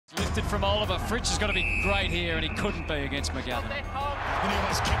lifted from Oliver. Fritsch has got to be great here, and he couldn't be against McGovern. Then he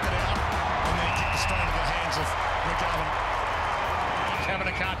almost kicked it out, and then he kicked it straight into the hands of McGovern.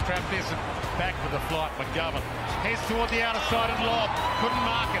 Kavanagh can't trap this, and back with the flight. McGovern heads toward the outer side and lob. Couldn't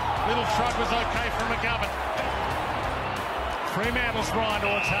mark it. Little shrug was okay from McGovern. Fremantle's Ryan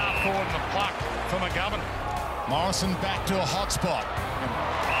towards half forward, and the pluck for McGovern. Morrison back to a hot spot.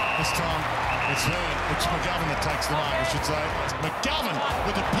 This time it's McGovern that takes the mark, I should say. It's McGovern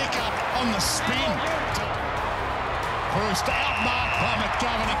with the pickup on the spin. First out mark by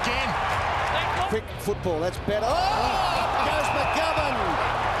McGovern again. Quick football, that's better. Oh, goes McGovern.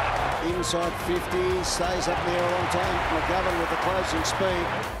 Inside 50, stays up there a long time. McGovern with the closing speed.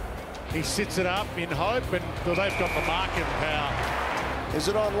 He sits it up in hope, and they've got the marking power. Is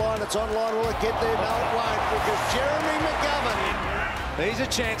it online? It's online. Will it get there? No, it won't, because Jeremy McGovern. There's a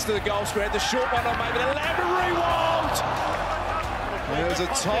chance to the goal square. The short one on maybe the Lavery Walt. There was a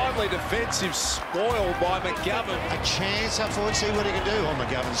timely defensive spoil by McGovern. A chance up forward, see what he can do. Oh,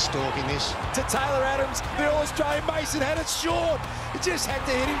 McGovern's stalking this. To Taylor Adams, the All-Australian Mason had it short. He just had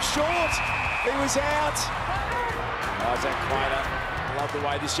to hit him short. He was out. Isaac Quater, I love the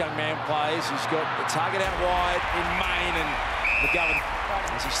way this young man plays. He's got the target out wide in main, and McGovern,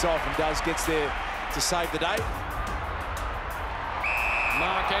 as he so often does, gets there to save the day.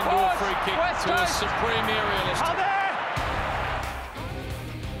 Mark Endor free kick to a supreme aerialist.